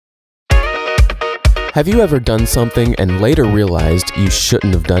Have you ever done something and later realized you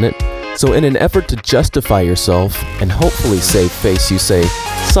shouldn't have done it? So in an effort to justify yourself and hopefully save face, you say,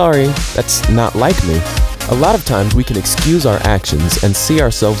 "Sorry, that's not like me." A lot of times we can excuse our actions and see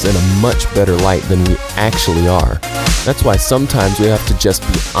ourselves in a much better light than we actually are. That's why sometimes we have to just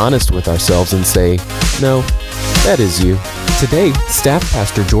be honest with ourselves and say, "No, that is you." Today, Staff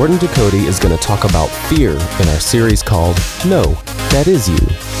Pastor Jordan Ducote is going to talk about fear in our series called No, That Is You.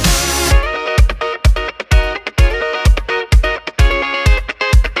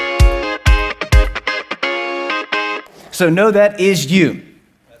 So, no, that is you.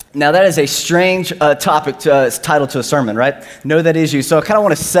 Now, that is a strange topic, it's title to a sermon, right? No, that is you. So I kind of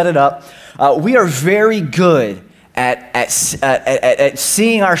want to set it up. We are very good at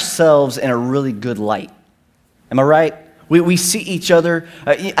seeing ourselves in a really good light. Am I right? We see each other.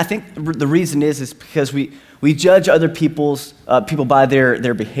 I think the reason is because we judge other people by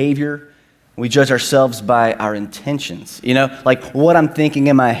their behavior. We judge ourselves by our intentions, like what I'm thinking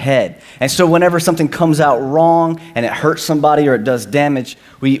in my head. And so whenever something comes out wrong and it hurts somebody or it does damage,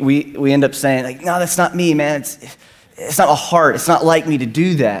 we end up saying, like, "No, that's not me, man. It's not a heart. It's not like me to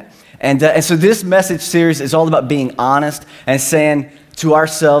do that." And so this message series is all about being honest and saying to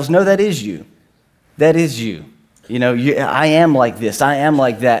ourselves, "No, that is you. That is you. I am like this. I am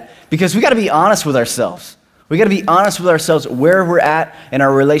like that." Because we got to be honest with ourselves. We got to be honest with ourselves where we're at in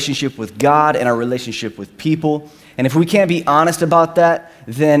our relationship with God and our relationship with people. And if we can't be honest about that,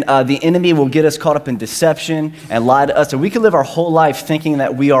 then the enemy will get us caught up in deception and lie to us. And we can live our whole life thinking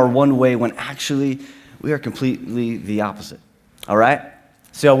that we are one way when actually we are completely the opposite. All right?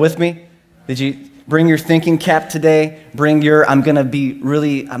 So y'all with me? Did you bring your thinking cap today? Bring your, I'm going to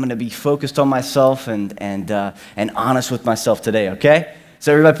be focused on myself and honest with myself today, okay?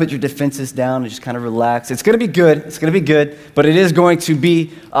 So everybody put your defenses down and just kind of relax. It's going to be good. It's going to be good, but it is going to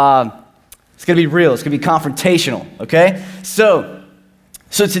be, it's going to be real. It's going to be confrontational, okay? So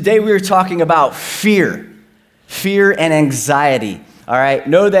today we are talking about fear and anxiety, all right?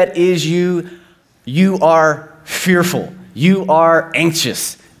 Know that is you. You are fearful. You are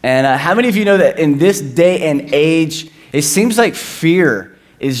anxious. And how many of you know that in this day and age, it seems like fear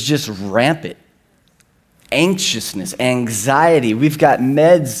is just rampant? Anxiousness, anxiety. We've got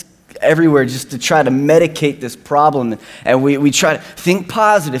meds everywhere just to try to medicate this problem. And we try to think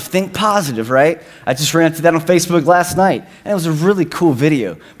positive, right? I just ran into that on Facebook last night. And it was a really cool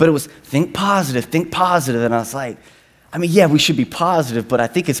video. But it was think positive. And I was like, yeah, we should be positive, but I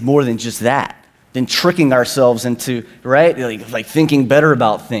think it's more than just that. Than tricking ourselves into, right? Like thinking better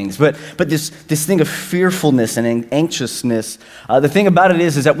about things. But this thing of fearfulness and anxiousness, the thing about it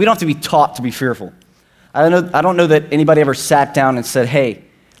is that we don't have to be taught to be fearful. I don't know that anybody ever sat down and said, "Hey,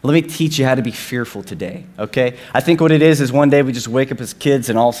 let me teach you how to be fearful today," okay? I think what it is one day we just wake up as kids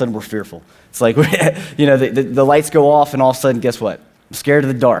and all of a sudden we're fearful. It's like, the lights go off and all of a sudden, guess what? I'm scared of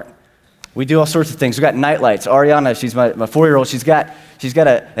the dark. We do all sorts of things. We got night lights. Ariana, she's my 4-year-old, she's got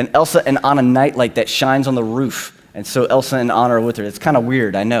an Elsa and Anna nightlight that shines on the roof. And so Elsa and Anna are with her. It's kind of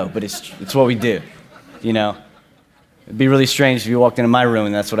weird, I know, but it's what we do, It'd be really strange if you walked into my room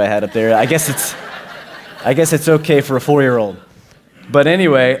and that's what I had up there. I guess it's okay for a 4-year-old. But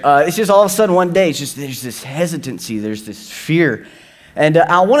anyway, it's just all of a sudden one day, there's this hesitancy, there's this fear. And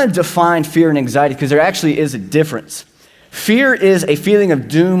I want to define fear and anxiety because there actually is a difference. Fear is a feeling of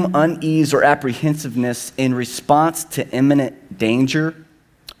doom, unease, or apprehensiveness in response to imminent danger,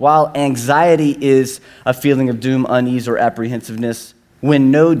 while anxiety is a feeling of doom, unease, or apprehensiveness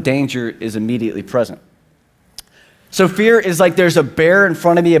when no danger is immediately present. So fear is like there's a bear in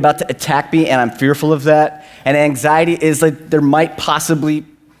front of me about to attack me, and I'm fearful of that. And anxiety is like there might possibly,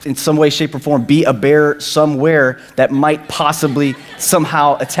 in some way, shape, or form, be a bear somewhere that might possibly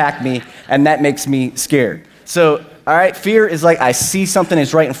somehow attack me, and that makes me scared. So, all right, fear is like I see something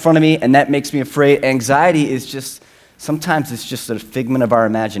that's right in front of me, and that makes me afraid. Anxiety is sometimes it's just a figment of our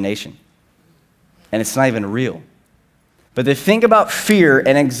imagination, and it's not even real. But the thing about fear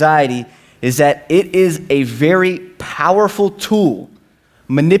and anxiety is that it is a very powerful tool,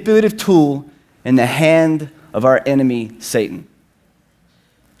 manipulative tool in the hand of our enemy, Satan.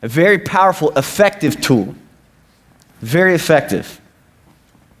 A very powerful, effective tool. Very effective.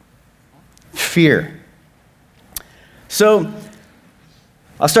 Fear. So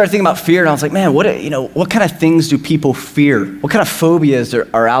I started thinking about fear, and I was like, man, what kind of things do people fear? What kind of phobias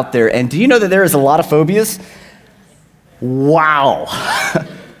are out there? And do you know that there is a lot of phobias? Wow.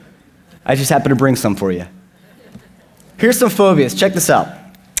 I just happened to bring some for you. Here's some phobias. Check this out.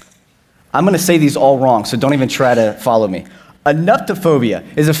 I'm going to say these all wrong, so don't even try to follow me. Anuptophobia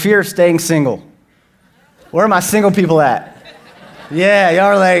is a fear of staying single. Where are my single people at? Yeah, y'all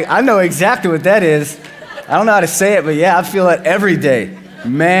are like, I know exactly what that is. I don't know how to say it, but yeah, I feel it every day.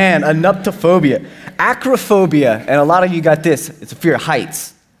 Man, anuptophobia. Acrophobia, and a lot of you got this. It's a fear of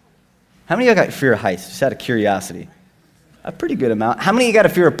heights. How many of you got fear of heights? Just out of curiosity. A pretty good amount. How many of you got a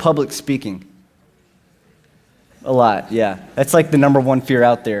fear of public speaking? A lot, yeah. That's like the number one fear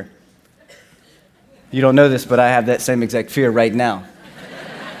out there. You don't know this, but I have that same exact fear right now.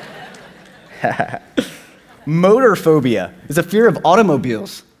 Motor phobia is a fear of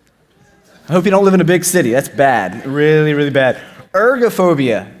automobiles. I hope you don't live in a big city. That's bad. Really, really bad.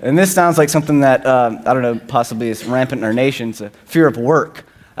 Ergophobia, and this sounds like something that, I don't know, possibly is rampant in our nation. It's a fear of work.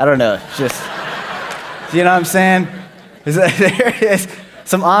 I don't know, just, you know what I'm saying? There is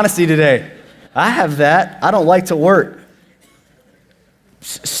some honesty today. I have that. I don't like to work.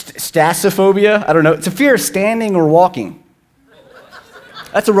 Stasophobia, I don't know. It's a fear of standing or walking.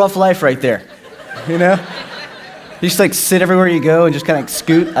 That's a rough life right there, you know? You just like sit everywhere you go and just kind of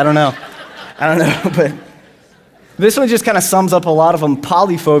scoot. I don't know, but this one just kind of sums up a lot of them.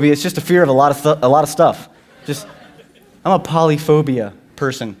 Polyphobia, it's just a fear of a lot of stuff. Just, I'm a polyphobia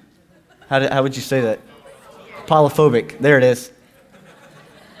person. How would you say that? Polyphobic, there it is.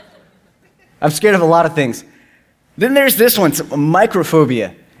 I'm scared of a lot of things. Then there's this one, it's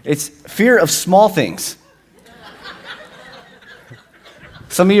microphobia. It's fear of small things.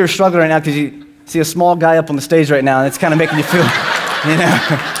 Some of you are struggling right now because you see a small guy up on the stage right now, and it's kind of making you feel, you know,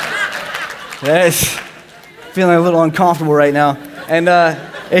 that's feeling a little uncomfortable right now. And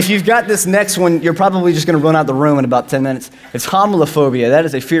if you've got this next one, you're probably just going to run out the room in about 10 minutes. It's homilophobia. That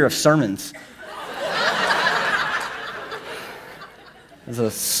is a fear of sermons. There's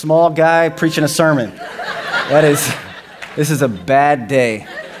a small guy preaching a sermon. This is a bad day.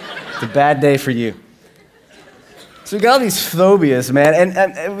 It's a bad day for you. So we got all these phobias, man,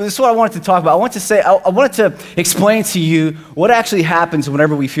 and this is what I wanted to talk about. I wanted to explain to you what actually happens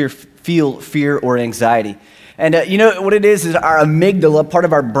whenever we feel fear or anxiety. And you know what it is our amygdala, part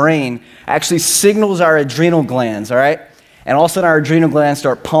of our brain, actually signals our adrenal glands, all right? And all of a sudden our adrenal glands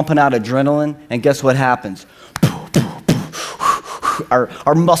start pumping out adrenaline, and guess what happens?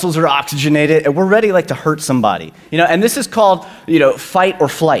 Our muscles are oxygenated, and we're ready like to hurt somebody. You know, and this is called, fight or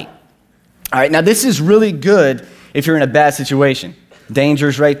flight. All right, now this is really good if you're in a bad situation.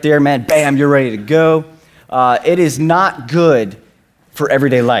 Danger's right there, man. Bam, you're ready to go. It is not good for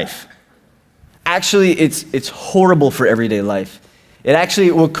everyday life. Actually, it's horrible for everyday life. It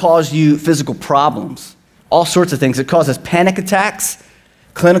actually will cause you physical problems, all sorts of things. It causes panic attacks,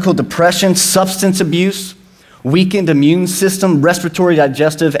 clinical depression, substance abuse, weakened immune system, respiratory,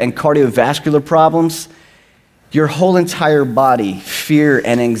 digestive, and cardiovascular problems. Your whole entire body, fear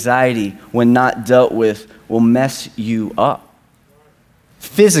and anxiety, when not dealt with, will mess you up.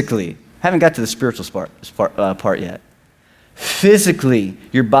 Physically, haven't got to the spiritual part yet. Physically,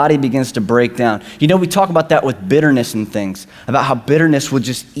 your body begins to break down. You know, we talk about that with bitterness and things, about how bitterness will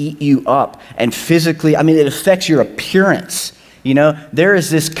just eat you up. And physically, it affects your appearance. You know, there is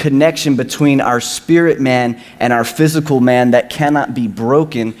this connection between our spirit man and our physical man that cannot be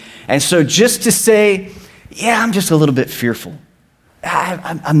broken. And so just to say, yeah, I'm just a little bit fearful.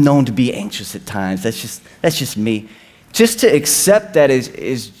 I'm known to be anxious at times. That's just me. Just to accept that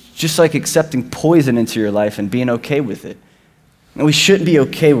is just like accepting poison into your life and being okay with it. And we shouldn't be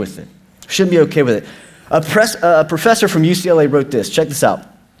okay with it. A professor from UCLA wrote this. Check this out.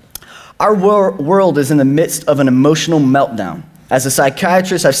 Our world is in the midst of an emotional meltdown. As a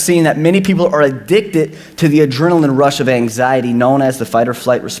psychiatrist, I've seen that many people are addicted to the adrenaline rush of anxiety known as the fight or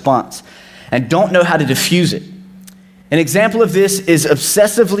flight response and don't know how to diffuse it. An example of this is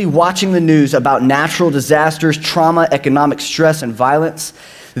obsessively watching the news about natural disasters, trauma, economic stress, and violence,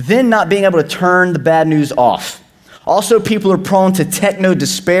 then not being able to turn the bad news off. Also, people are prone to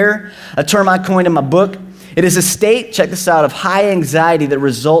techno-despair, a term I coined in my book. It is a state, check this out, of high anxiety that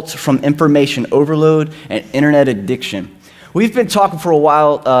results from information overload and internet addiction. We've been talking for a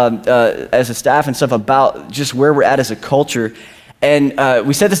while as a staff and stuff about just where we're at as a culture. And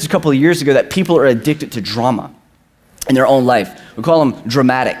we said this a couple of years ago that people are addicted to drama in their own life. We call them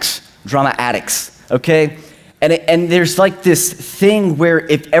drama addicts, okay? And there's like this thing where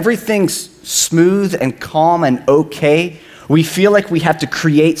if everything's smooth and calm and okay, we feel like we have to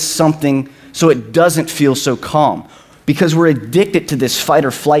create something so it doesn't feel so calm because we're addicted to this fight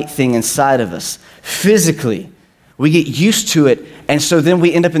or flight thing inside of us. Physically, we get used to it, and so then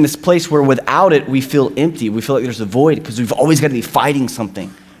we end up in this place where without it, we feel empty. We feel like there's a void because we've always got to be fighting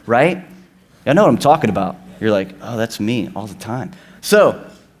something, right? I know what I'm talking about. You're like, oh, that's me all the time. So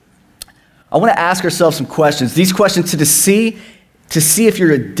I want to ask ourselves some questions. These questions to see if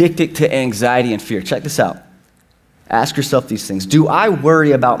you're addicted to anxiety and fear. Check this out. Ask yourself these things. Do I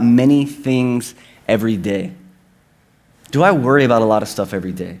worry about many things every day? Do I worry about a lot of stuff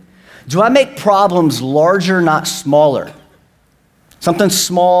every day? Do I make problems larger, not smaller? Something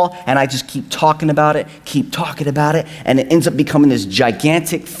small, and I just keep talking about it, and it ends up becoming this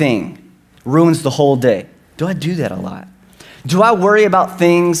gigantic thing. Ruins the whole day. Do I do that a lot? Do I worry about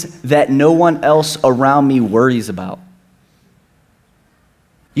things that no one else around me worries about?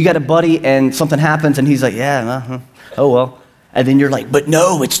 You got a buddy and something happens and he's like, oh well. And then you're like, but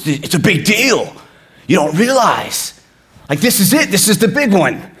no, it's a big deal. You don't realize. Like, this is it. This is the big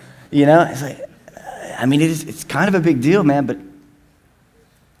one. You know, it's like, it's kind of a big deal, man, but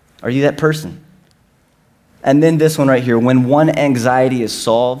are you that person? And then this one right here, when one anxiety is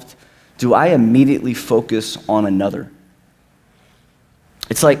solved, do I immediately focus on another?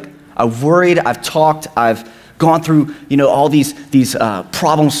 It's like I've worried, I've talked, I've gone through, all these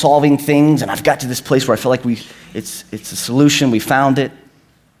problem-solving things, and I've got to this place where I feel like it's a solution, we found it.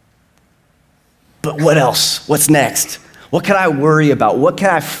 But what else? What's next? What can I worry about? What can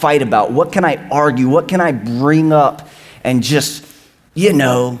I fight about? What can I argue? What can I bring up and just,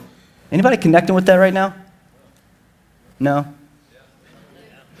 anybody connecting with that right now? No?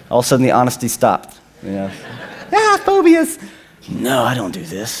 All of a sudden the honesty stopped. Phobias. No, I don't do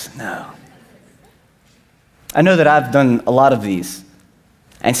this. No. I know that I've done a lot of these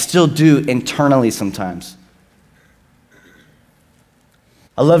and still do internally sometimes.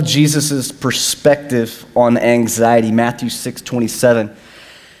 I love Jesus' perspective on anxiety, Matthew 6:27.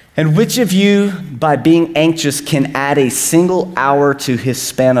 And which of you, by being anxious, can add a single hour to his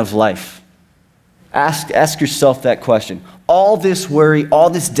span of life? Ask yourself that question. All this worry, all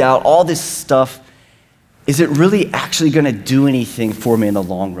this doubt, all this stuff, is it really actually going to do anything for me in the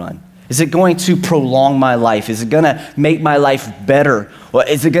long run? Is it going to prolong my life? Is it going to make my life better? Or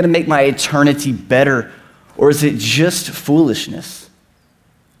is it going to make my eternity better? Or is it just foolishness?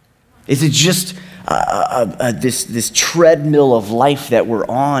 Is it just this treadmill of life that we're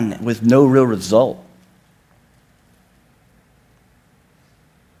on with no real result?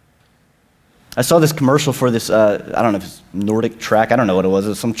 I saw this commercial for this, I don't know if it's Nordic track, I don't know what it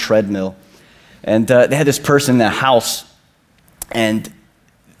was some treadmill. And they had this person in a house and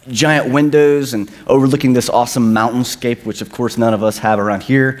giant windows and overlooking this awesome mountainscape, which of course none of us have around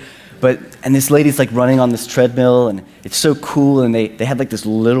here. And this lady's like running on this treadmill and it's so cool, and they had like this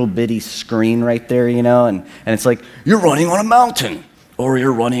little bitty screen right there, and it's like, you're running on a mountain or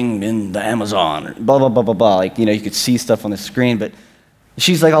you're running in the Amazon, or blah, blah, blah, blah, blah. Like, you could see stuff on the screen, but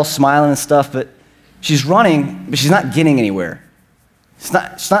she's like all smiling and stuff, but she's running, but she's not getting anywhere. It's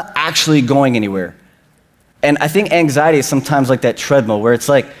not actually going anywhere. And I think anxiety is sometimes like that treadmill where it's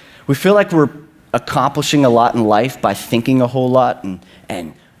like, we feel like we're accomplishing a lot in life by thinking a whole lot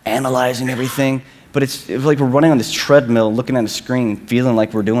and analyzing everything, but it's like we're running on this treadmill, looking at a screen, feeling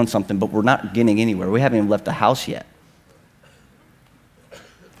like we're doing something, but we're not getting anywhere. We haven't even left the house yet.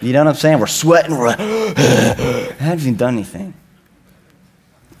 You know what I'm saying? We're sweating, we're like, I haven't even done anything.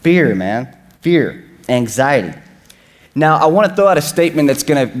 Fear, man. Fear, anxiety. Now, I want to throw out a statement that's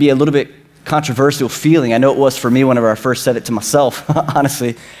going to be a little bit controversial feeling. I know it was for me whenever I first said it to myself,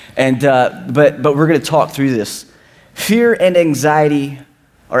 honestly. But we're going to talk through this. Fear and anxiety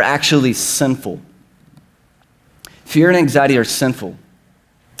are actually sinful. Fear and anxiety are sinful.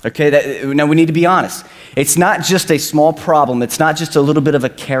 Okay, now we need to be honest. It's not just a small problem. It's not just a little bit of a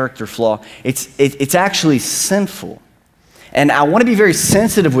character flaw. It's actually sinful. And I want to be very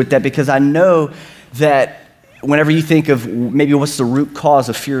sensitive with that because I know that whenever you think of maybe what's the root cause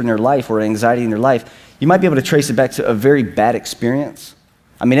of fear in your life or anxiety in your life, you might be able to trace it back to a very bad experience.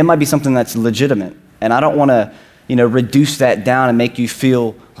 I mean, it might be something that's legitimate. And I don't want to, reduce that down and make you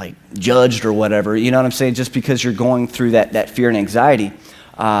feel like judged or whatever. You know what I'm saying? Just because you're going through that fear and anxiety.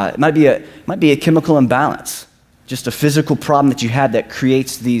 It might be a chemical imbalance, just a physical problem that you had that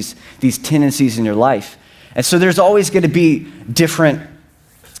creates these tendencies in your life. And so there's always going to be different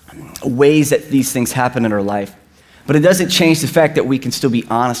ways that these things happen in our life. But it doesn't change the fact that we can still be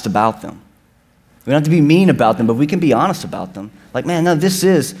honest about them. We don't have to be mean about them, but we can be honest about them. Like, man, no, this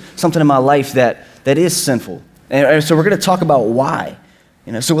is something in my life that is sinful. And so we're going to talk about why.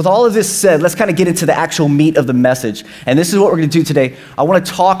 So with all of this said, let's kind of get into the actual meat of the message. And this is what we're going to do today. I want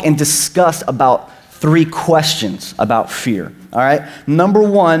to talk and discuss about 3 questions about fear. All right? Number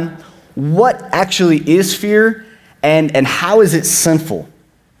 1, what actually is fear and how is it sinful?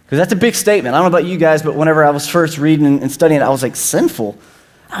 Because that's a big statement. I don't know about you guys, but whenever I was first reading and studying it, I was like, sinful?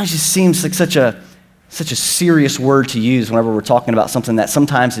 It just seems like such a serious word to use whenever we're talking about something that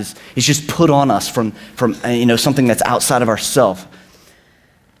sometimes is just put on us from something that's outside of ourselves.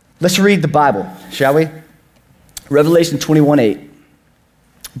 Let's read the Bible, shall we? Revelation 21:8.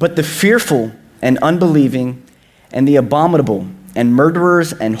 But the fearful and unbelieving and the abominable and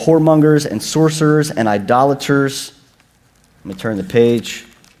murderers and whoremongers and sorcerers and idolaters, let me turn the page,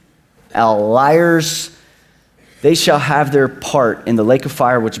 liars, they shall have their part in the lake of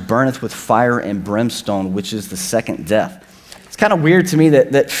fire which burneth with fire and brimstone, which is the second death. It's kind of weird to me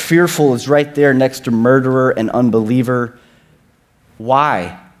that fearful is right there next to murderer and unbeliever.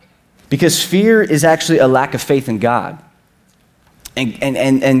 Why? Because fear is actually a lack of faith in God.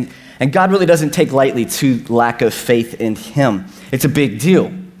 And God really doesn't take lightly to lack of faith in him. It's a big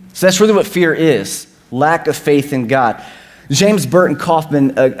deal. So that's really what fear is, lack of faith in God. James Burton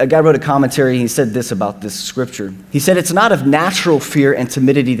Kaufman, a guy wrote a commentary, he said this about this scripture. He said, it's not of natural fear and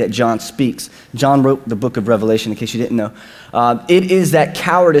timidity that John speaks. John wrote the book of Revelation, in case you didn't know. It is that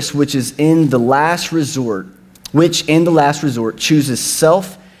cowardice which in the last resort chooses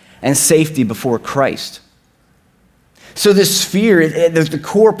self and safety before Christ. So this fear, the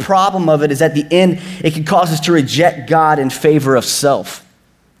core problem of it is at the end, it can cause us to reject God in favor of self.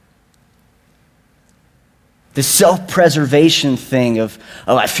 The self-preservation thing of,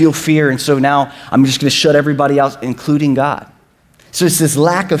 I feel fear, and so now I'm just going to shut everybody else, including God. So it's this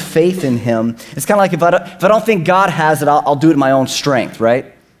lack of faith in him. It's kind of like if I don't think God has it, I'll do it in my own strength,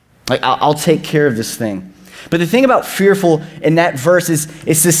 right? Like I'll take care of this thing. But the thing about fearful in that verse is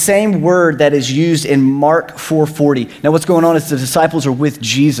it's the same word that is used in Mark 4:40. Now what's going on is the disciples are with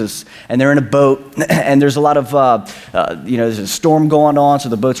Jesus and they're in a boat and there's a lot of, there's a storm going on, so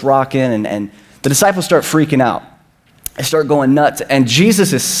the boat's rocking and the disciples start freaking out. They start going nuts and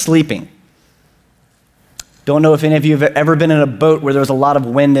Jesus is sleeping. Don't know if any of you have ever been in a boat where there was a lot of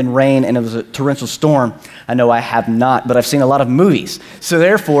wind and rain and it was a torrential storm. I know I have not, but I've seen a lot of movies. So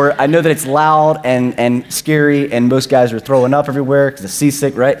therefore, I know that it's loud and scary and most guys are throwing up everywhere because they're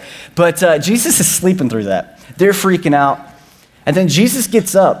seasick, right? But Jesus is sleeping through that. They're freaking out. And then Jesus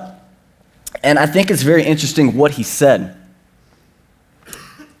gets up. And I think it's very interesting what he said.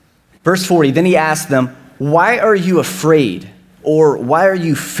 Verse 40, then he asked them, why are you afraid? Or why are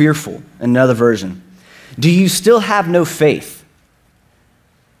you fearful? In another version. Do you still have no faith?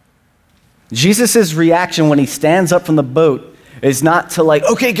 Jesus' reaction when he stands up from the boat is not to like,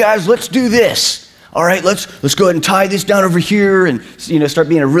 okay guys, let's do this. All right, let's go ahead and tie this down over here and start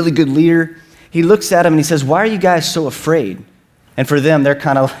being a really good leader. He looks at him and he says, why are you guys so afraid? And for them, they're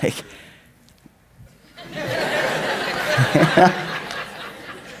kind of like,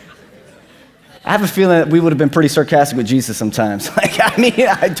 I have a feeling that we would have been pretty sarcastic with Jesus sometimes.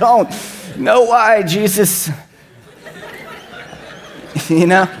 I don't know why, Jesus.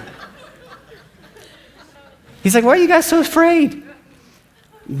 He's like, why are you guys so afraid?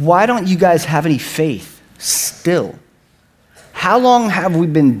 Why don't you guys have any faith still? How long have we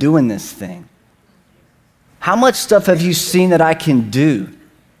been doing this thing? How much stuff have you seen that I can do?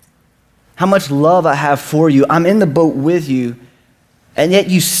 How much love I have for you? I'm in the boat with you. And yet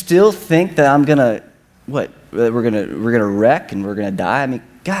you still think that I'm gonna, we're gonna wreck and we're gonna die? I mean,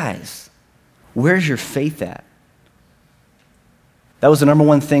 guys, where's your faith at? That was the number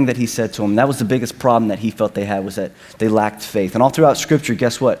one thing that he said to them. That was the biggest problem that he felt they had, was that they lacked faith. And all throughout Scripture,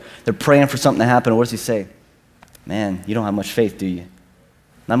 guess what? They're praying for something to happen. And what does he say? Man, you don't have much faith, do you?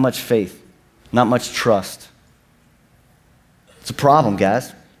 Not much faith. Not much trust. It's a problem,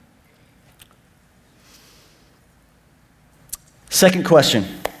 guys. Second question,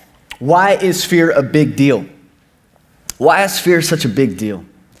 why is fear a big deal? Why is fear such a big deal?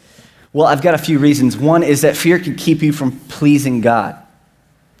 Well, I've got a few reasons. One is that fear can keep you from pleasing God.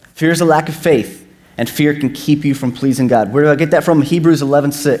 Fear is a lack of faith, and fear can keep you from pleasing God. Where do I get that from? Hebrews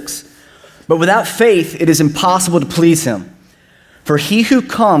 11:6. But without faith, it is impossible to please him. For he who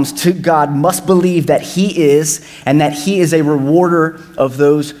comes to God must believe that he is, and that he is a rewarder of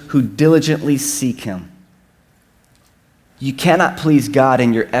those who diligently seek him. You cannot please God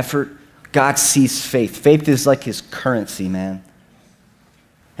in your effort. God sees faith. Faith is like his currency, man.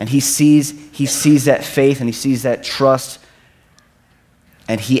 And he sees that faith and he sees that trust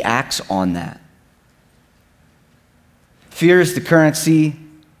and he acts on that. Fear is the currency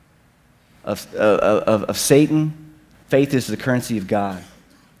of Satan. Faith is the currency of God.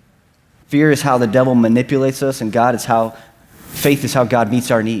 Fear is how the devil manipulates us, and faith is how God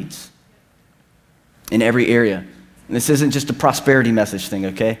meets our needs in every area. And this isn't just a prosperity message thing,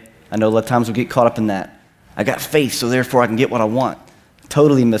 okay? I know a lot of times we get caught up in that. I got faith, so therefore I can get what I want.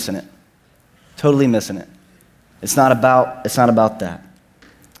 Totally missing it. Totally missing it. It's not about that.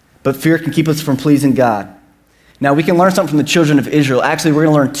 But fear can keep us from pleasing God. Now, we can learn something from the children of Israel. Actually, we're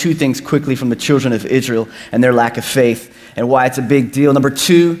going to learn two things quickly from the children of Israel and their lack of faith and why it's a big deal. Number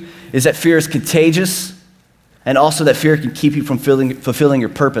two is that fear is contagious. And also that fear can keep you from fulfilling your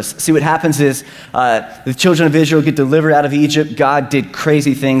purpose. See, what happens is the children of Israel get delivered out of Egypt. God did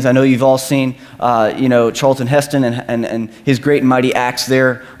crazy things. I know you've all seen, Charlton Heston and his great and mighty acts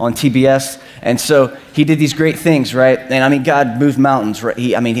there on TBS. And so he did these great things, right? And I mean, God moved mountains, right?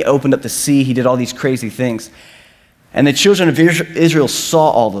 He opened up the sea. He did all these crazy things. And the children of Israel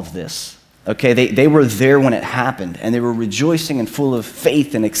saw all of this. Okay, they were there when it happened, and they were rejoicing and full of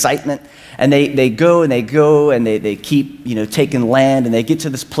faith and excitement. And they go and they keep, taking land, and they get to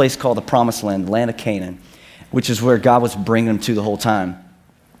this place called the Promised Land, the land of Canaan, which is where God was bringing them to the whole time.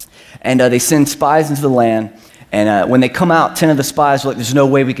 And they send spies into the land, and when they come out, 10 of the spies are like, there's no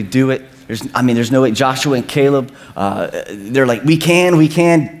way we could do it. There's no way. Joshua and Caleb, they're like, we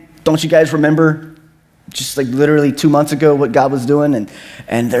can. Don't you guys remember? Just like literally 2 months ago, what God was doing.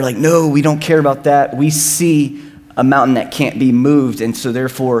 And they're like, no, we don't care about that. We see a mountain that can't be moved, and so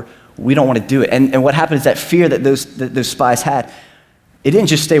therefore, we don't want to do it. And what happened is that fear that those spies had, it didn't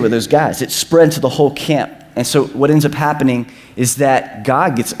just stay with those guys. It spread to the whole camp. And so what ends up happening is that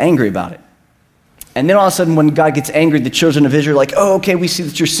God gets angry about it. And then all of a sudden, when God gets angry, the children of Israel are like, oh, okay, we see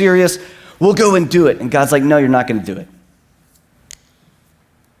that you're serious. We'll go and do it. And God's like, no, you're not going to do it.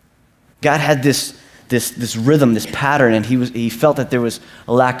 God had this rhythm, this pattern, and he felt that there was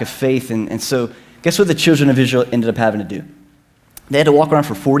a lack of faith. And so guess what the children of Israel ended up having to do? They had to walk around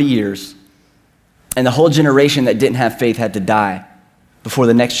for 40 years, and the whole generation that didn't have faith had to die before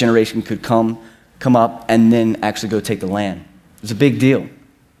the next generation could come up and then actually go take the land. It was a big deal.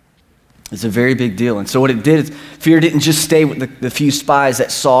 It's a very big deal. And so what it did is fear didn't just stay with the few spies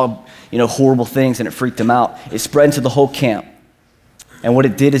that saw, horrible things and it freaked them out. It spread into the whole camp. And what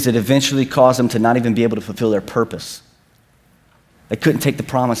it did is it eventually caused them to not even be able to fulfill their purpose. They couldn't take the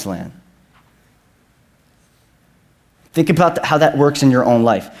Promised Land. Think about how that works in your own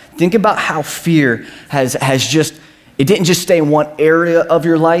life. Think about how fear has it didn't just stay in one area of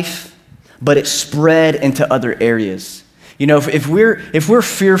your life, but it spread into other areas. If we're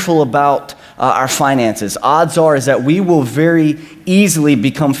fearful about our finances, odds are is that we will very easily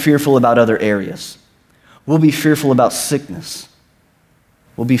become fearful about other areas. We'll be fearful about sickness.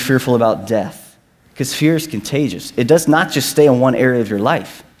 We'll be fearful about death, because fear is contagious. It does not just stay in one area of your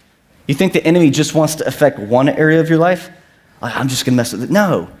life. You think the enemy just wants to affect one area of your life? Like, I'm just going to mess with it.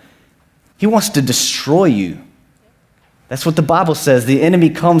 No. He wants to destroy you. That's what the Bible says. The enemy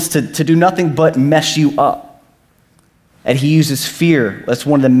comes to do nothing but mess you up. And he uses fear. That's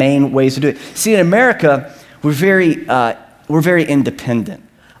one of the main ways to do it. See, in America, we're very independent.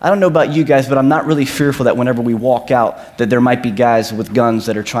 I don't know about you guys, but I'm not really fearful that whenever we walk out that there might be guys with guns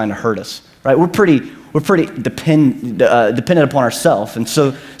that are trying to hurt us, right? We're pretty dependent upon ourselves, and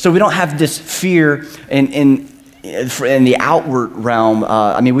so we don't have this fear in the outward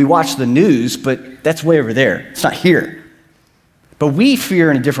realm. We watch the news, but that's way over there. It's not here. But we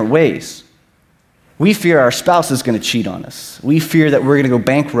fear in different ways. We fear our spouse is going to cheat on us. We fear that we're going to go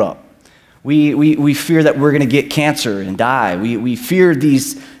bankrupt. We fear that we're going to get cancer and die. We fear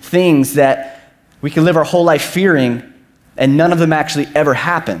these things that we can live our whole life fearing, and none of them actually ever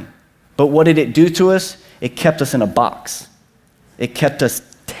happen. But what did it do to us? It kept us in a box. It kept us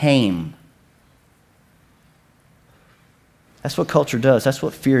tame. That's what culture does. That's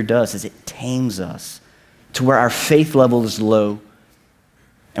what fear does, is it tames us to where our faith level is low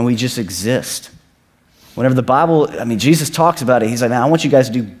and we just exist. Whenever the Bible, Jesus talks about it, he's like, man, I want you guys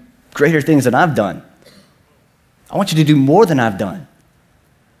to do greater things than I've done. I want you to do more than I've done.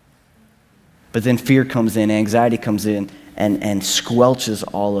 But then fear comes in, anxiety comes in, and squelches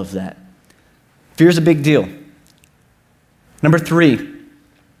all of that. Fear is a big deal. Number 3,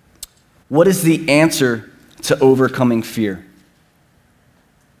 what is the answer to overcoming fear?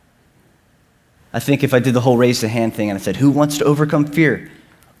 I think if I did the whole raise the hand thing and I said, who wants to overcome fear?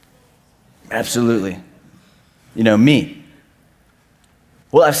 Absolutely. Me.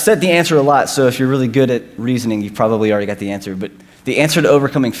 Well, I've said the answer a lot, so if you're really good at reasoning, you've probably already got the answer. But the answer to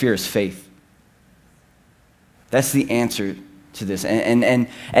overcoming fear is faith. That's the answer to this.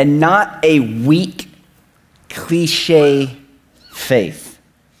 And not a weak, cliche faith.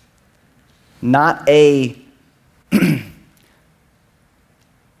 Not a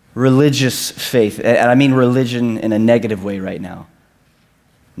religious faith. And I mean religion in a negative way right now.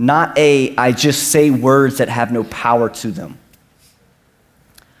 Not I just say words that have no power to them.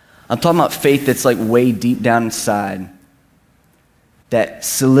 I'm talking about faith that's like way deep down inside, that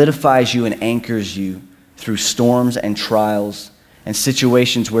solidifies you and anchors you through storms and trials and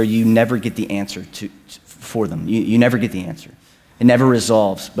situations where you never get the answer for them. You never get the answer. It never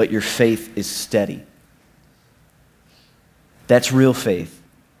resolves, but your faith is steady. That's real faith.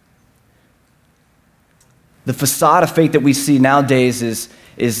 The facade of faith that we see nowadays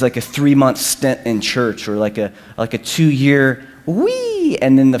is like a 3-month stint in church, or like a 2-year wee,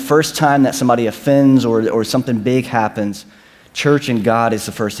 and then the first time that somebody offends or something big happens, church and God is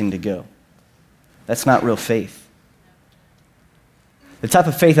the first thing to go. That's not real faith. The type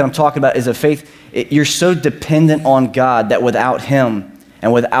of faith that I'm talking about is a faith, you're so dependent on God that without Him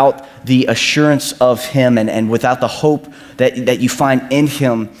and without the assurance of Him and without the hope that you find in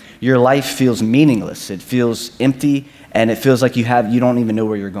Him, your life feels meaningless. It feels empty, and it feels like you don't even know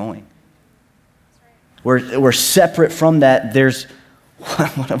where you're going. We're separate from that.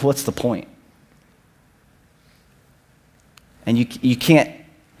 What's the point? And you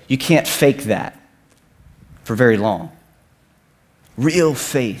can't fake that for very long. Real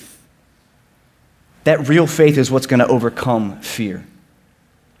faith. That real faith is what's going to overcome fear.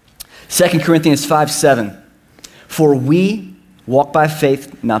 2 Corinthians 5:7. For we walk by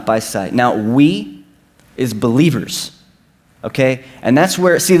faith, not by sight. Now, we is believers. Okay? And that's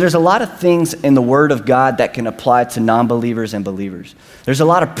where, there's a lot of things in the Word of God that can apply to non-believers and believers. There's a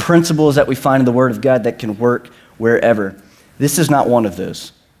lot of principles that we find in the Word of God that can work wherever. This is not one of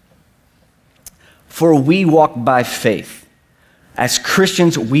those. For we walk by faith. As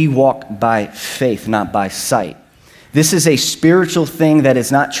Christians, we walk by faith, not by sight. This is a spiritual thing that is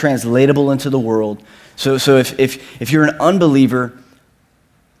not translatable into the world. So if you're an unbeliever,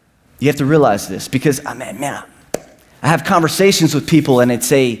 you have to realize this, because I have conversations with people and it's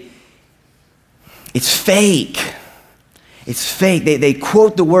fake. It's fake. They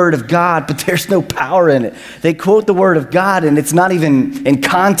quote the Word of God, but there's no power in it. They quote the Word of God and it's not even in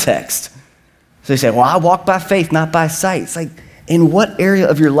context. So they say, well, I walk by faith, not by sight. It's like, in what area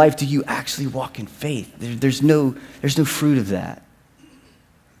of your life do you actually walk in faith? There's no fruit of that.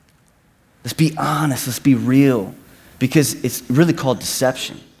 Let's be honest. Let's be real. Because it's really called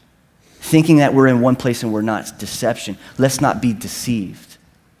deception. Thinking that we're in one place and we're not. It's deception. Let's not be deceived.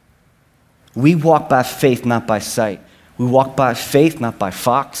 We walk by faith, not by sight. We walk by faith, not by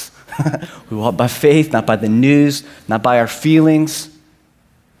Fox. We walk by faith, not by the news, not by our feelings.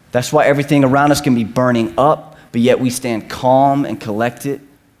 That's why everything around us can be burning up. But yet we stand calm and collected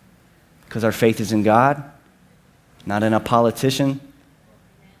because our faith is in God, not in a politician.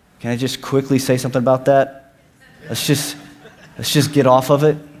 Can I just quickly say something about that? Let's just get off of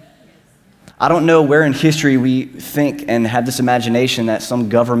it. I don't know where in history we think and have this imagination that some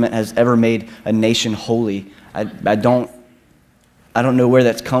government has ever made a nation holy. I don't know where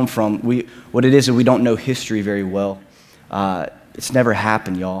that's come from. What it is we don't know history very well. It's never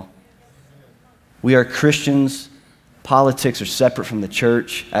happened, y'all. We are Christians. Politics are separate from the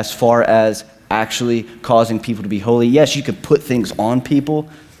church as far as actually causing people to be holy. Yes, you can put things on people.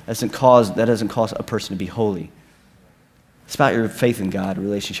 That doesn't cause a person to be holy. It's about your faith in God, a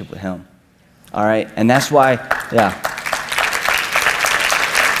relationship with Him. All right? And that's why,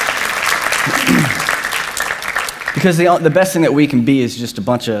 because the best thing that we can be is just a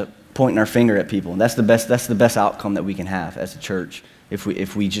bunch of pointing our finger at people. And that's the best outcome that we can have as a church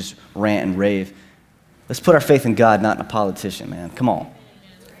if we just rant and rave. Let's put our faith in God, not in a politician, man. Come on.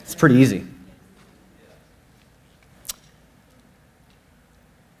 It's pretty easy.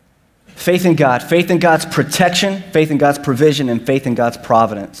 Faith in God, faith in God's protection, faith in God's provision, and faith in God's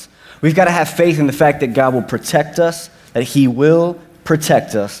providence. We've got to have faith in the fact that God will protect us, that He will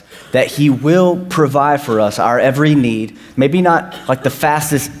protect us, that He will provide for us our every need. Maybe not like the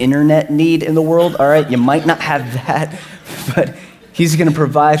fastest internet need in the world, all right? You might not have that, but He's going to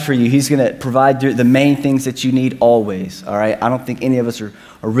provide for you. He's going to provide the main things that you need always, all right? I don't think any of us are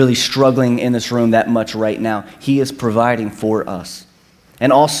really struggling in this room that much right now. He is providing for us.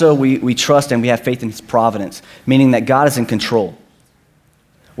 And also, we trust and we have faith in His providence, meaning that God is in control.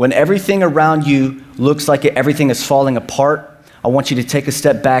 When everything around you looks like everything is falling apart, I want you to take a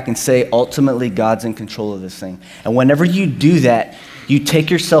step back and say, ultimately, God's in control of this thing. And whenever you do that, you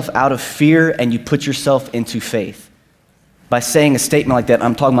take yourself out of fear and you put yourself into faith. By saying a statement like that,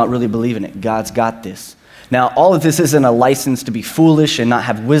 I'm talking about really believing it. God's got this. Now, all of this isn't a license to be foolish and not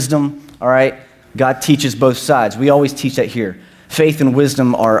have wisdom, all right? God teaches both sides. We always teach that here. Faith and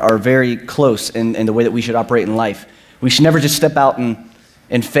wisdom are very close in the way that we should operate in life. We should never just step out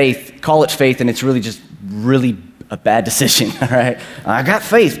in faith, call it faith, and it's really a bad decision, all right? I got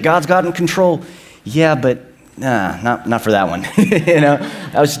faith. God's got in control. Yeah, but not for that one.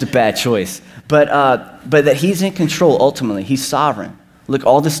 That was just a bad choice. But that He's in control ultimately. He's sovereign. Look,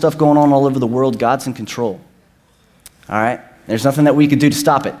 all this stuff going on all over the world, God's in control. All right? There's nothing that we could do to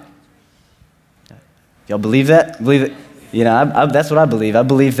stop it. Y'all believe that? Believe it? That's what I believe. I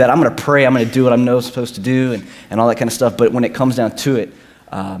believe that I'm going to pray, I'm going to do what I'm supposed to do and all that kind of stuff. But when it comes down to it,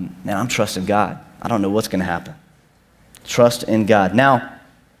 man, I'm trusting God. I don't know what's going to happen. Trust in God. Now,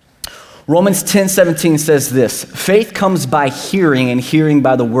 Romans 10:17 says this, faith comes by hearing and hearing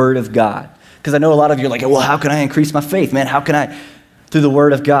by the word of God. Because I know a lot of you are like, well, how can I increase my faith, man? How can I? Through the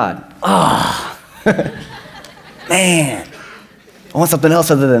word of God. Man, I want something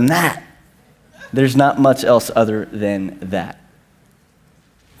else other than that. There's not much else other than that.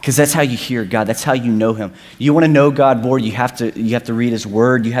 Because that's how you hear God. That's how you know him. You want to know God more, you have to read his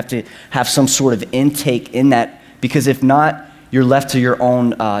word. You have to have some sort of intake in that. Because if not, you're left to your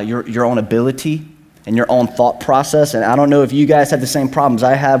own ability and your own thought process. And I don't know if you guys have the same problems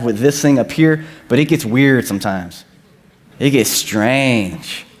I have with this thing up here, but it gets weird sometimes. It gets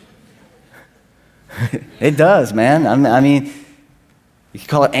strange. It does, man. I mean, you can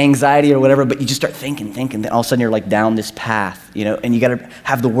call it anxiety or whatever, but you just start thinking, then all of a sudden you're like down this path, and you got to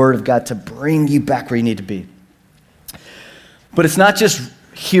have the word of God to bring you back where you need to be. But it's not just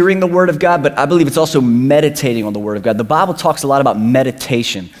hearing the word of God, but I believe it's also meditating on the word of God. The Bible talks a lot about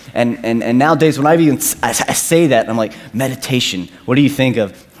meditation. And nowadays when I say that, I'm like, meditation, what do you think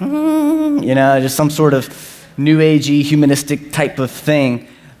of? Just some sort of new agey, humanistic type of thing.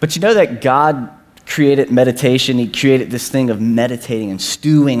 But you know that God created meditation. He created this thing of meditating and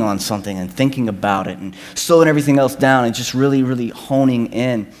stewing on something and thinking about it and slowing everything else down and just really, really honing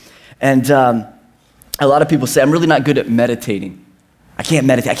in. And a lot of people say, I'm really not good at meditating. I can't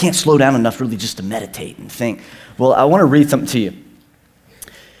meditate. I can't slow down enough really just to meditate and think. Well, I want to read something to you.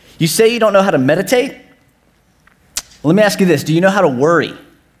 You say you don't know how to meditate? Let me ask you this. Do you know how to worry?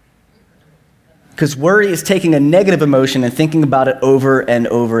 Because worry is taking a negative emotion and thinking about it over and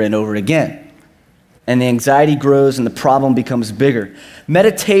over and over again. And the anxiety grows and the problem becomes bigger.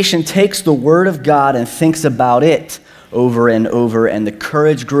 Meditation takes the word of God and thinks about it over and over, and the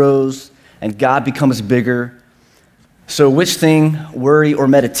courage grows and God becomes bigger. So which thing, worry or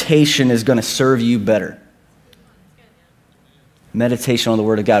meditation, is going to serve you better? Meditation on the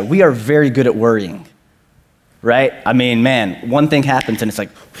word of God. We are very good at worrying, right? I mean, man, one thing happens and it's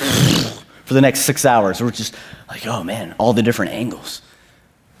like, for the next 6 hours, we're just like, oh man, all the different angles.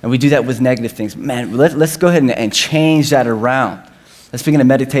 And we do that with negative things. Man, let's go ahead and change that around. Let's begin to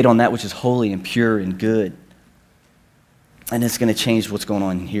meditate on that which is holy and pure and good. And it's going to change what's going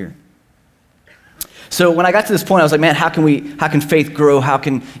on here. So when I got to this point, I was like, man, how can faith grow? What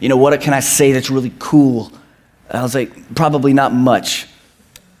can I say that's really cool? And I was like, probably not much.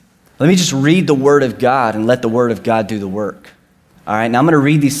 Let me just read the word of God and let the word of God do the work. All right, now I'm going to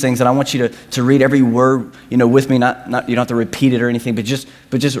read these things, and I want you to read every word, with me. Not you don't have to repeat it or anything, but just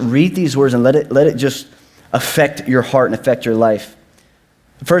read these words and let it just affect your heart and affect your life.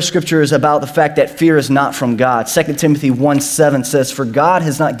 The first scripture is about the fact that fear is not from God. 2 Timothy 1:7 says, "For God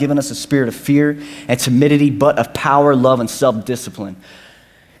has not given us a spirit of fear and timidity, but of power, love, and self-discipline."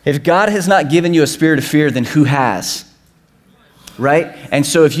 If God has not given you a spirit of fear, then who has? Right? And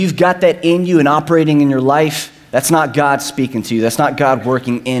so if you've got that in you and operating in your life, that's not God speaking to you. That's not God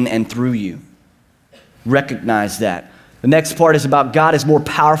working in and through you. Recognize that. The next part is about God is more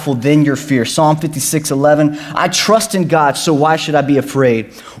powerful than your fear. Psalm 56:11, "I trust in God, so why should I be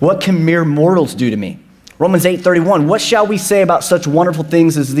afraid? What can mere mortals do to me?" Romans 8:31, "What shall we say about such wonderful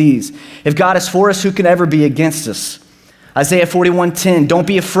things as these? If God is for us, who can ever be against us?" Isaiah 41:10, "Don't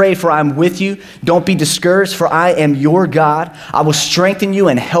be afraid, for I am with you. Don't be discouraged, for I am your God. I will strengthen you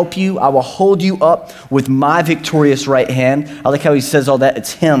and help you. I will hold you up with my victorious right hand." I like how he says all that.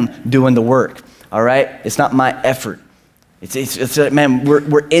 It's him doing the work, all right? It's not my effort. It's man,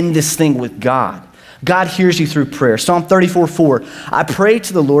 we're in this thing with God. God hears you through prayer. Psalm 34:4, "I prayed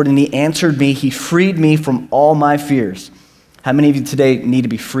to the Lord and he answered me. He freed me from all my fears." How many of you today need to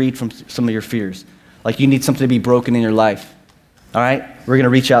be freed from some of your fears? Like you need something to be broken in your life. All right? We're going to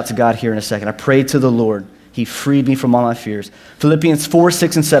reach out to God here in a second. I prayed to the Lord. He freed me from all my fears. Philippians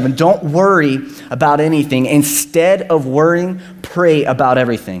 4:6-7, "Don't worry about anything. Instead of worrying, pray about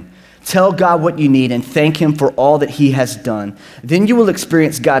everything. Tell God what you need and thank him for all that he has done. Then you will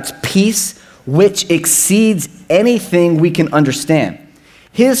experience God's peace, which exceeds anything we can understand.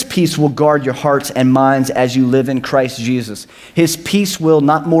 His peace will guard your hearts and minds as you live in Christ Jesus. His peace will,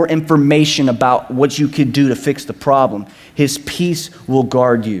 not more information about what you could do to fix the problem. His peace will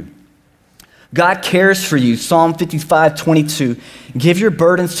guard you. God cares for you. Psalm 55:22, "Give your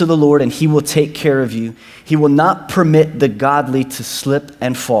burdens to the Lord and he will take care of you. He will not permit the godly to slip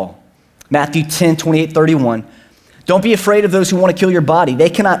and fall." Matthew 10:28-31, "Don't be afraid of those who want to kill your body. They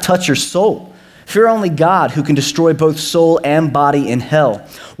cannot touch your soul. Fear only God, who can destroy both soul and body in hell.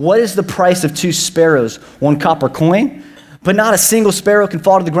 What is the price of 2 sparrows? 1 copper coin? But not a single sparrow can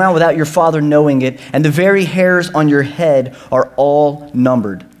fall to the ground without your Father knowing it, and the very hairs on your head are all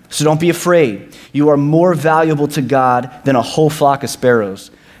numbered. So don't be afraid. You are more valuable to God than a whole flock of sparrows.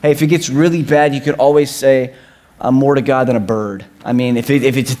 Hey, if it gets really bad, you can always say, I'm more to God than a bird. I mean, if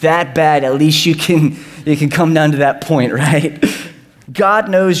it's that bad, at least you can come down to that point, right? God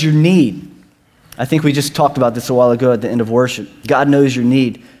knows your need. I think we just talked about this a while ago at the end of worship. God knows your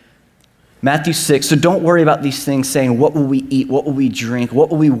need. Matthew 6, so don't worry about these things saying, what will we eat? What will we drink?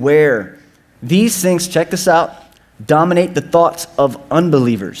 What will we wear? These things, check this out, dominate the thoughts of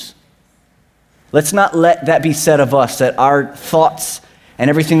unbelievers. Let's not let that be said of us, that our thoughts and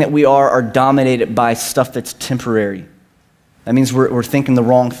everything that we are dominated by stuff that's temporary. That means we're thinking the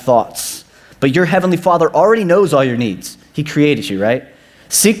wrong thoughts. But your heavenly Father already knows all your needs. He created you, right?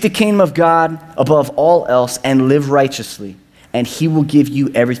 Seek the kingdom of God above all else and live righteously, and he will give you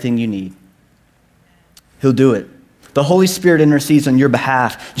everything you need. He'll do it. The Holy Spirit intercedes on your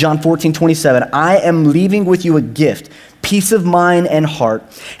behalf. John 14:27, I am leaving with you a gift, peace of mind and heart,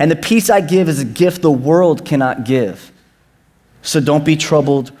 and the peace I give is a gift the world cannot give. So don't be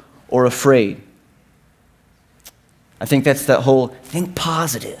troubled or afraid. I think that's that whole think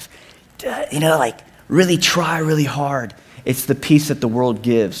positive, like really try really hard. It's the peace that the world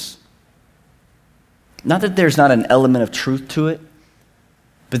gives. Not that there's not an element of truth to it,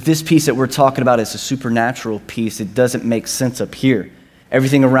 but this peace that we're talking about is a supernatural peace. It doesn't make sense up here.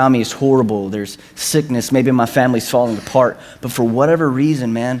 Everything around me is horrible. There's sickness. Maybe my family's falling apart. But for whatever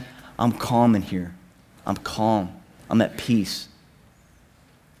reason, man, I'm calm in here. I'm calm. I'm at peace.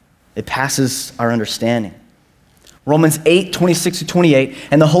 It passes our understanding. Romans 8:26-28,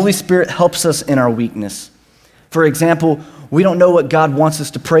 and the Holy Spirit helps us in our weakness. For example, we don't know what God wants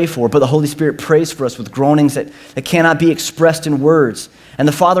us to pray for, but the Holy Spirit prays for us with groanings that cannot be expressed in words. And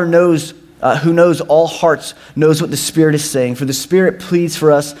the Father knows, who knows all hearts, knows what the Spirit is saying. For the Spirit pleads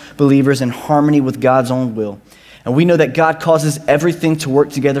for us believers in harmony with God's own will. And we know that God causes everything to work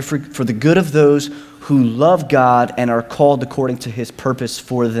together for the good of those who love God and are called according to his purpose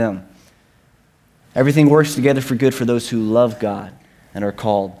for them. Everything works together for good for those who love God and are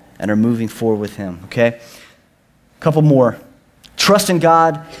called and are moving forward with him, okay? Couple more. Trust in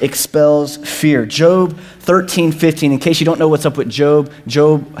God expels fear. Job 13:15. In case you don't know what's up with Job,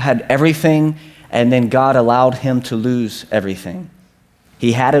 Job had everything, and then God allowed him to lose everything.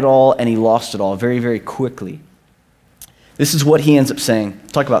 He had it all, and he lost it all very, very quickly. This is what he ends up saying.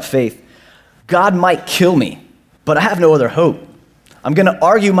 Talk about faith. God might kill me, but I have no other hope. I'm going to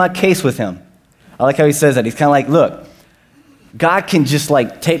argue my case with him. I like how he says that. He's kind of like, look, God can just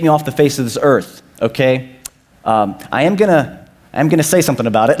take me off the face of this earth, okay? I am gonna say something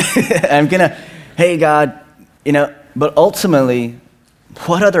about it. Hey God, but ultimately,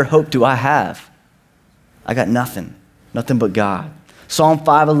 what other hope do I have? I got nothing but God. Psalm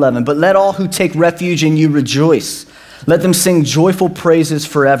 5:11, but let all who take refuge in you rejoice. Let them sing joyful praises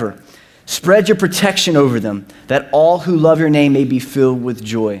forever. Spread your protection over them, that all who love your name may be filled with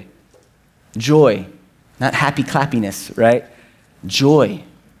joy. Joy, not happy clappiness, right? Joy,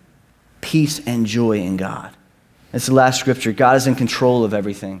 peace and joy in God. That's the last scripture. God is in control of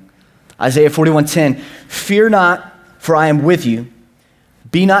everything. Isaiah 41:10, fear not, for I am with you.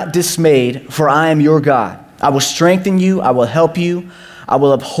 Be not dismayed, for I am your God. I will strengthen you. I will help you. I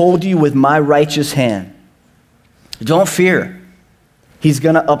will uphold you with my righteous hand. Don't fear. He's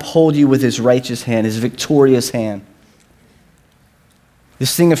going to uphold you with his righteous hand, his victorious hand.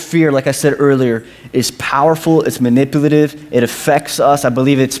 This thing of fear, like I said earlier, is powerful, it's manipulative, it affects us. I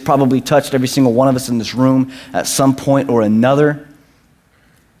believe it's probably touched every single one of us in this room at some point or another.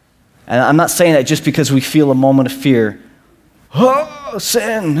 And I'm not saying that just because we feel a moment of fear, oh,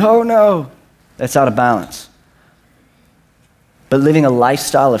 sin, oh no, that's out of balance. But living a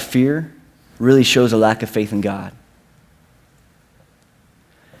lifestyle of fear really shows a lack of faith in God.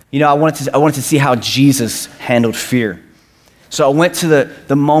 I wanted to see how Jesus handled fear. So I went to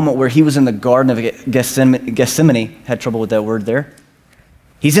the moment where he was in the Garden of Gethsemane. Had trouble with that word there.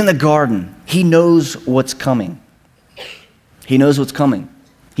 He's in the garden. He knows what's coming. He knows what's coming.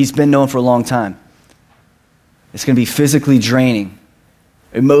 He's been known for a long time. It's going to be physically draining,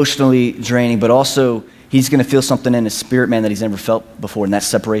 emotionally draining, but also he's going to feel something in his spirit, man, that he's never felt before, and that's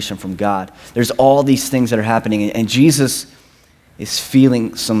separation from God. There's all these things that are happening, and Jesus is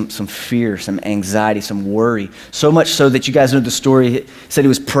feeling some fear, some anxiety, some worry. So much so that you guys know the story. He said he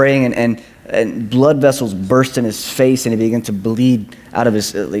was praying and blood vessels burst in his face and he began to bleed out of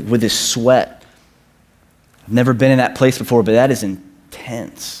his, with his sweat. I've never been in that place before, but that is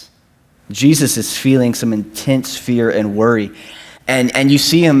intense. Jesus is feeling some intense fear and worry. And you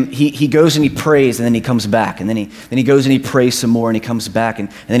see him, he goes and he prays and then he comes back. And then he goes and he prays some more and he comes back and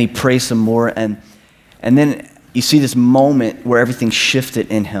then he prays some more. And then you see this moment where everything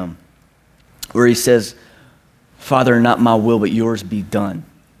shifted in him, where he says, Father, not my will, but yours be done.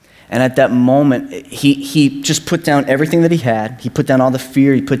 And at that moment, he just put down everything that he had. He put down all the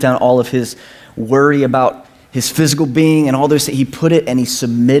fear. He put down all of his worry about his physical being and all those things. He put it and he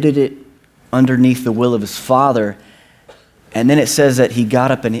submitted it underneath the will of his Father. And then it says that he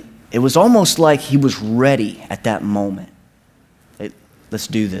got up and it was almost like he was ready at that moment. Let's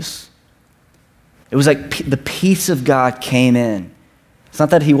do this. It was like the peace of God came in. It's not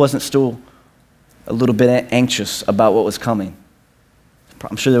that he wasn't still a little bit anxious about what was coming.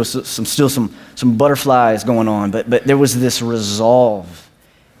 I'm sure there was still some butterflies going on, but there was this resolve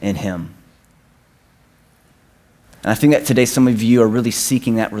in him. And I think that today some of you are really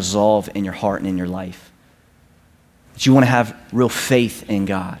seeking that resolve in your heart and in your life. That you want to have real faith in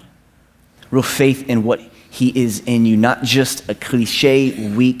God, real faith in what he is in you, not just a cliche,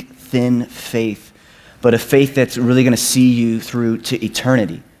 weak, thin faith, but a faith that's really going to see you through to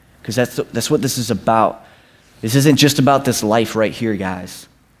eternity. Because that's what this is about. This isn't just about this life right here, guys.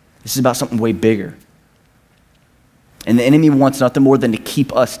 This is about something way bigger. And the enemy wants nothing more than to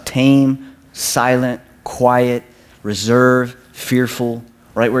keep us tame, silent, quiet, reserved, fearful,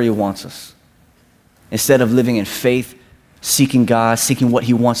 right where he wants us. Instead of living in faith, seeking God, seeking what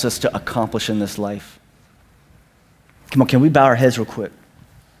he wants us to accomplish in this life. Come on, can we bow our heads real quick?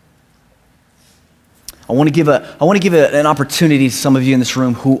 I want to give an opportunity to some of you in this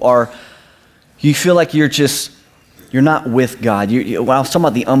room you feel like you're not with God. When I was talking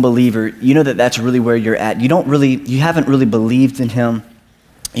about the unbeliever, you know that's really where you're at. You haven't really believed in him.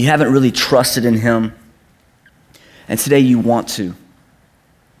 You haven't really trusted in him. And today you want to.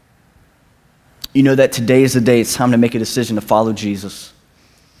 You know that today is the day it's time to make a decision to follow Jesus.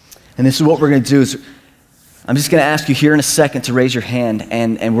 And this is what we're going to do is I'm just going to ask you here in a second to raise your hand,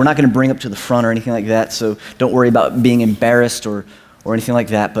 and we're not going to bring up to the front or anything like that, so don't worry about being embarrassed or anything like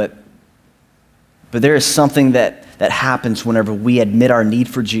that, but there is something that happens whenever we admit our need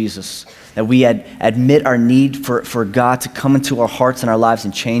for Jesus, that we admit our need for God to come into our hearts and our lives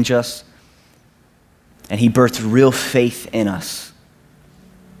and change us, and he births real faith in us.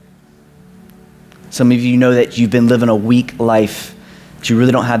 Some of you know that you've been living a weak life, but you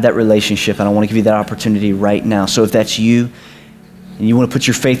really don't have that relationship, and I want to give you that opportunity right now. So if that's you, and you want to put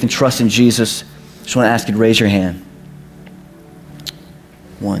your faith and trust in Jesus, I just want to ask you to raise your hand.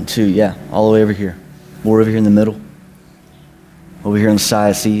 1, 2, yeah, all the way over here. More over here in the middle. Over here on the side,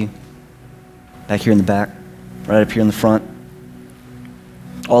 I see you. Back here in the back. Right up here in the front.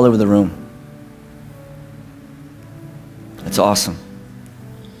 All over the room. That's awesome.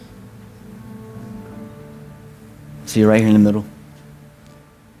 See you right here in the middle.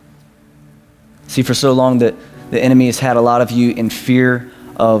 See, for so long that the enemy has had a lot of you in fear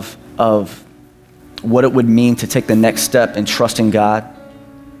of what it would mean to take the next step in trusting God.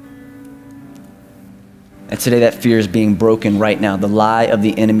 And today that fear is being broken right now. The lie of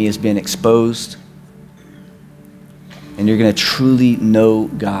the enemy is being exposed. And you're going to truly know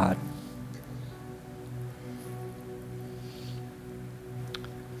God.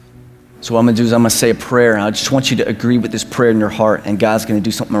 So what I'm going to do is I'm going to say a prayer. And I just want you to agree with this prayer in your heart. And God's going to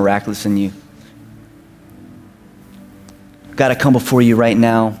do something miraculous in you. God, I come before you right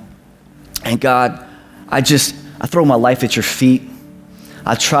now. And God, I throw my life at your feet.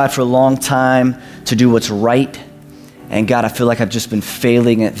 I tried for a long time to do what's right. And God, I feel like I've just been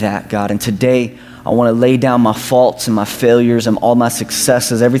failing at that, God. And today, I want to lay down my faults and my failures and all my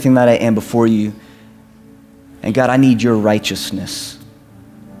successes, everything that I am before you. And God, I need your righteousness.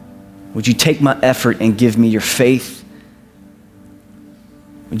 Would you take my effort and give me your faith?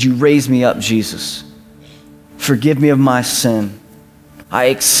 Would you raise me up, Jesus? Forgive me of my sin. I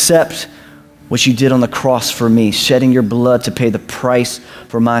accept what you did on the cross for me, shedding your blood to pay the price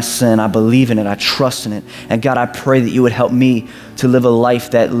for my sin. I believe in it. I trust in it. And God, I pray that you would help me to live a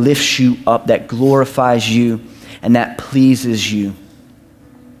life that lifts you up, that glorifies you, and that pleases you.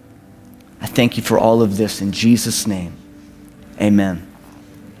 I thank you for all of this in Jesus' name. Amen.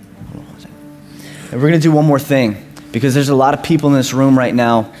 And we're going to do one more thing, because there's a lot of people in this room right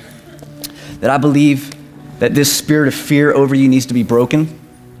now that I believe that this spirit of fear over you needs to be broken.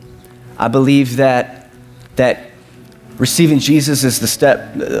 I believe that receiving Jesus is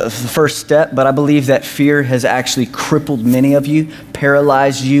the first step, but I believe that fear has actually crippled many of you,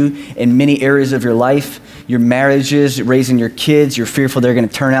 paralyzed you in many areas of your life. Your marriages, raising your kids, you're fearful they're going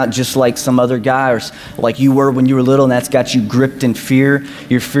to turn out just like some other guy or like you were when you were little, and that's got you gripped in fear.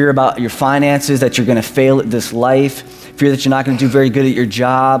 Your fear about your finances, that you're going to fail at this life. Fear that you're not going to do very good at your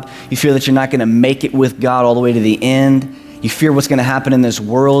job. You fear that you're not going to make it with God all the way to the end. You fear what's going to happen in this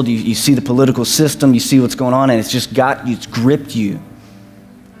world. You see the political system. You see what's going on, and it's gripped you.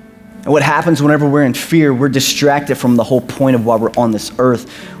 And what happens whenever we're in fear, we're distracted from the whole point of why we're on this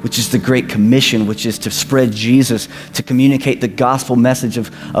earth, which is the Great Commission, which is to spread Jesus, to communicate the gospel message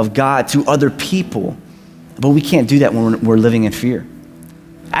of God to other people. But we can't do that when we're living in fear.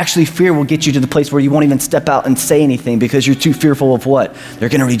 Actually, fear will get you to the place where you won't even step out and say anything because you're too fearful of what? They're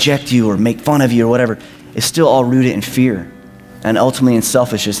going to reject you or make fun of you or whatever. It's still all rooted in fear and ultimately in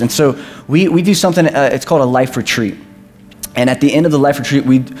selfishness. And so we do something, it's called a life retreat. And at the end of the life retreat,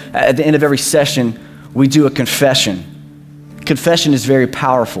 at the end of every session, we do a confession. Confession is very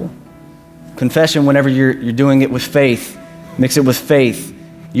powerful. Confession, whenever you're doing it with faith, mix it with faith,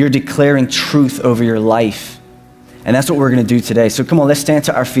 you're declaring truth over your life. And that's what we're going to do today. So come on, let's stand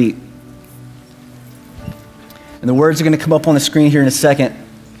to our feet. And the words are going to come up on the screen here in a second.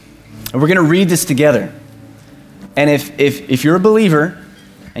 And we're going to read this together. And if you're a believer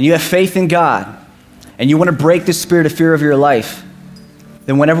and you have faith in God and you want to break the spirit of fear of your life,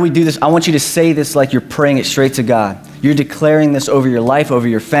 then whenever we do this, I want you to say this like you're praying it straight to God. You're declaring this over your life, over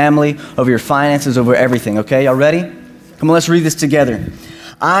your family, over your finances, over everything, okay? Y'all ready? Come on, let's read this together.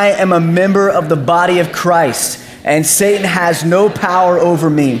 I am a member of the body of Christ, and Satan has no power over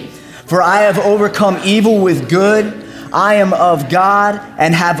me. For I have overcome evil with good. I am of God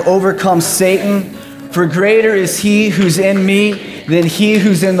and have overcome Satan. For greater is he who's in me than he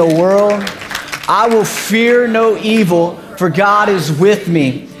who's in the world. I will fear no evil, for God is with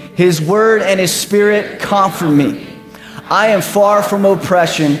me. His word and his spirit comfort me. I am far from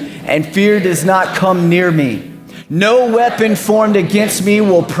oppression, and fear does not come near me. No weapon formed against me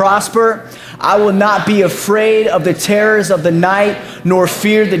will prosper. I will not be afraid of the terrors of the night, nor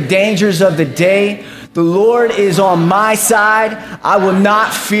fear the dangers of the day. The Lord is on my side. I will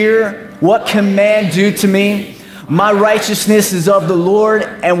not fear. What can man do to me? My righteousness is of the Lord,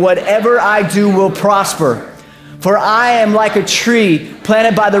 and whatever I do will prosper. For I am like a tree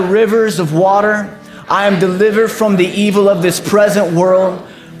planted by the rivers of water. I am delivered from the evil of this present world.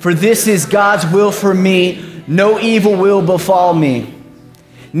 For this is God's will for me. No evil will befall me.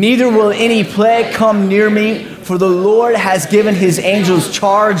 Neither will any plague come near me, for the Lord has given his angels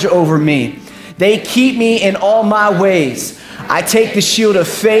charge over me. They keep me in all my ways. I take the shield of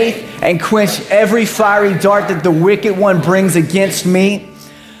faith and quench every fiery dart that the wicked one brings against me.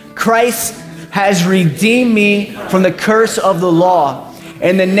 Christ has redeemed me from the curse of the law.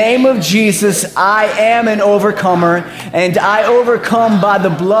 In the name of Jesus, I am an overcomer, and I overcome by the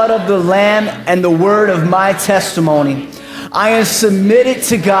blood of the Lamb and the word of my testimony. I am submitted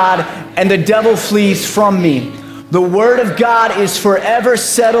to God, and the devil flees from me. The word of God is forever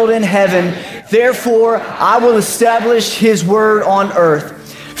settled in heaven. Therefore, I will establish his word on earth.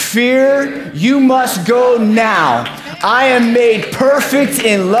 Fear, you must go now. I am made perfect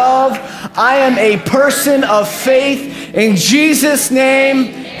in love. I am a person of faith. In Jesus'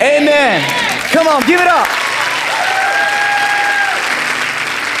 name, amen. Come on, give it up.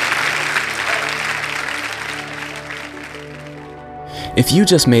 If you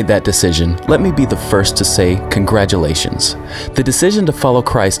just made that decision, let me be the first to say congratulations. The decision to follow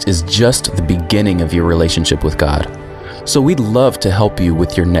Christ is just the beginning of your relationship with God. So we'd love to help you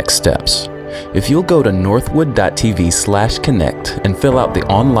with your next steps. If you'll go to northwood.tv/connect and fill out the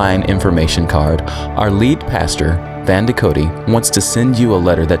online information card, our lead pastor, Van Ducote, wants to send you a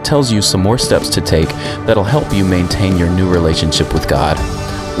letter that tells you some more steps to take that'll help you maintain your new relationship with God.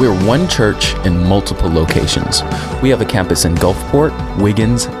 We're one church in multiple locations. We have a campus in Gulfport,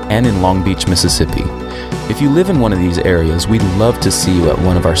 Wiggins, and in Long Beach, Mississippi. If you live in one of these areas, we'd love to see you at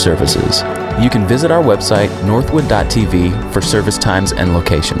one of our services. You can visit our website, northwood.tv, for service times and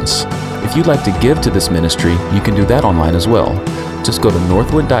locations. If you'd like to give to this ministry, you can do that online as well. Just go to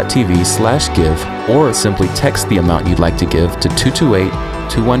northwood.tv/give or simply text the amount you'd like to give to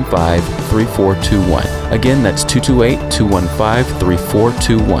 228-215-3421. Again, that's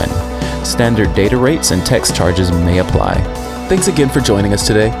 228-215-3421. Standard data rates and text charges may apply. Thanks again for joining us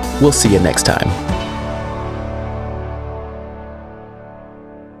today. We'll see you next time.